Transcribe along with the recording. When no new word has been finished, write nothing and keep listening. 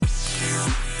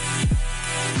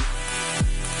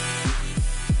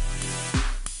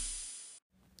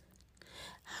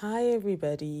Hi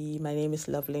everybody, my name is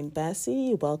Loveline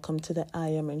Bassi. Welcome to the I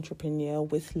Am Entrepreneur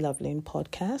with Loveline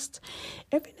podcast.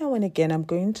 Every now and again, I'm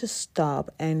going to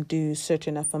stop and do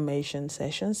certain affirmation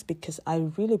sessions because I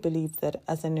really believe that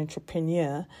as an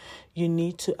entrepreneur, you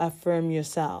need to affirm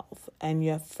yourself and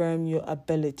you affirm your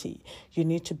ability. You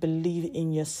need to believe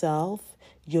in yourself,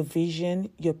 your vision,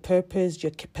 your purpose,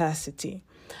 your capacity.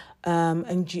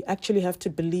 And you actually have to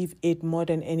believe it more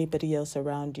than anybody else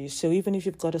around you. So even if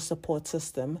you've got a support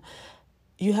system,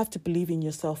 you have to believe in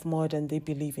yourself more than they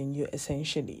believe in you,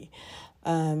 essentially.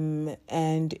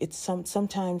 And it's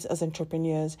sometimes as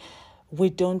entrepreneurs, we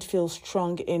don't feel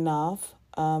strong enough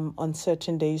on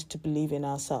certain days to believe in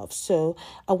ourselves. So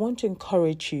I want to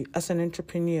encourage you as an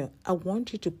entrepreneur. I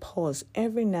want you to pause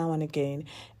every now and again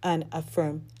and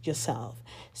affirm yourself.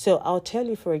 So I'll tell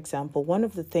you, for example, one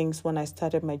of the things when I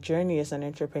started my journey as an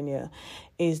entrepreneur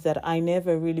is that I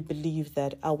never really believed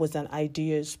that I was an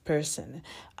ideas person.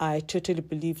 I totally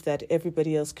believed that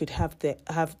everybody else could have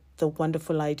the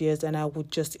wonderful ideas and I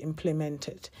would just implement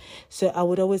it. So I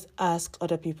would always ask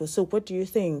other people, so what do you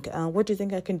think? What do you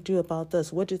think I can do about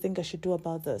this? What do you think I should do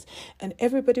about this? And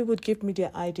everybody would give me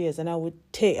their ideas and I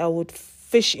would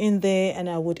fish in there and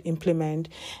I would implement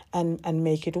and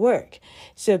make it work.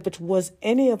 So, but was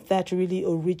any of that really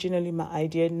originally my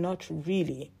idea? Not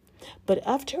really. But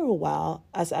after a while,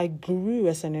 as I grew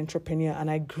as an entrepreneur and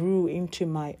I grew into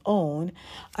my own,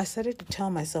 I started to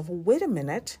tell myself, wait a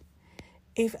minute,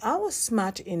 if I was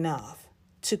smart enough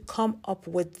to come up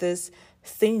with this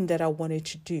thing that I wanted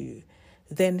to do,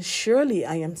 then surely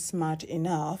I am smart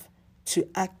enough to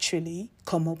actually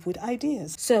come up with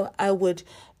ideas. So I would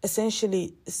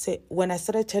essentially say, when I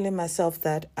started telling myself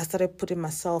that, I started putting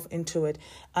myself into it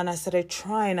and I started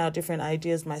trying out different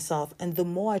ideas myself. And the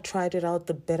more I tried it out,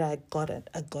 the better I got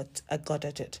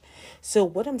at it. So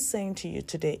what I'm saying to you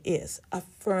today is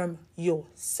affirm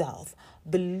yourself.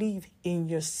 Believe in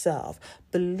yourself.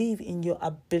 Believe in your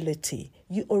ability.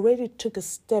 You already took a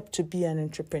step to be an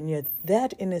entrepreneur.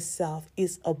 That in itself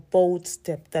is a bold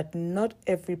step that not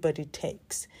everybody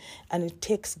takes. And it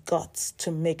takes guts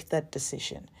to make that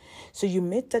decision. So you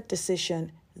made that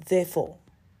decision. Therefore,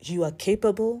 you are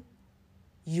capable.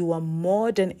 You are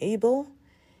more than able.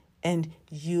 And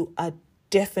you are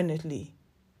definitely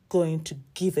going to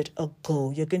give it a go.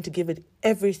 You're going to give it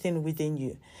everything within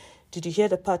you. Did you hear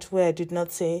the part where I did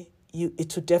not say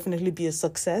it would definitely be a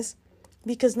success?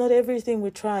 Because not everything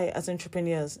we try as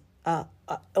entrepreneurs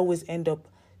always end up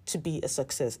to be a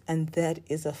success. And that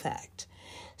is a fact.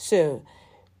 So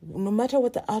no matter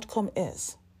what the outcome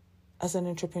is, as an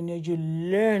entrepreneur, you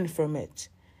learn from it.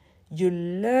 You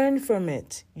learn from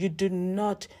it. You do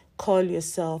not call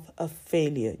yourself a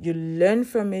failure. You learn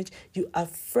from it. You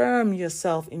affirm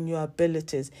yourself in your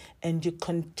abilities and you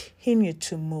continue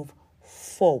to move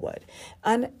forward.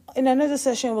 And in another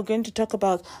session, we're going to talk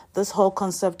about this whole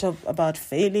concept of about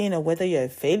failing or whether you're a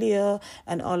failure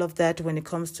and all of that when it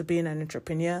comes to being an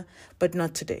entrepreneur, but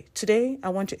not today. Today, I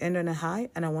want to end on a high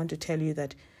and I want to tell you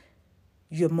that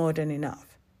you're more than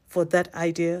enough. For that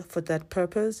idea, for that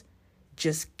purpose,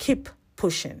 just keep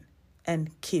pushing and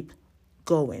keep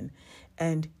going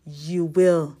and you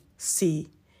will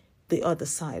see the other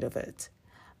side of it.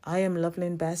 I am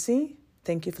Loveline Bassi.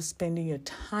 Thank you for spending your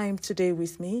time today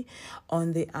with me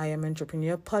on the I Am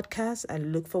Entrepreneur podcast. I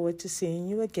look forward to seeing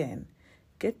you again.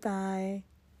 Goodbye.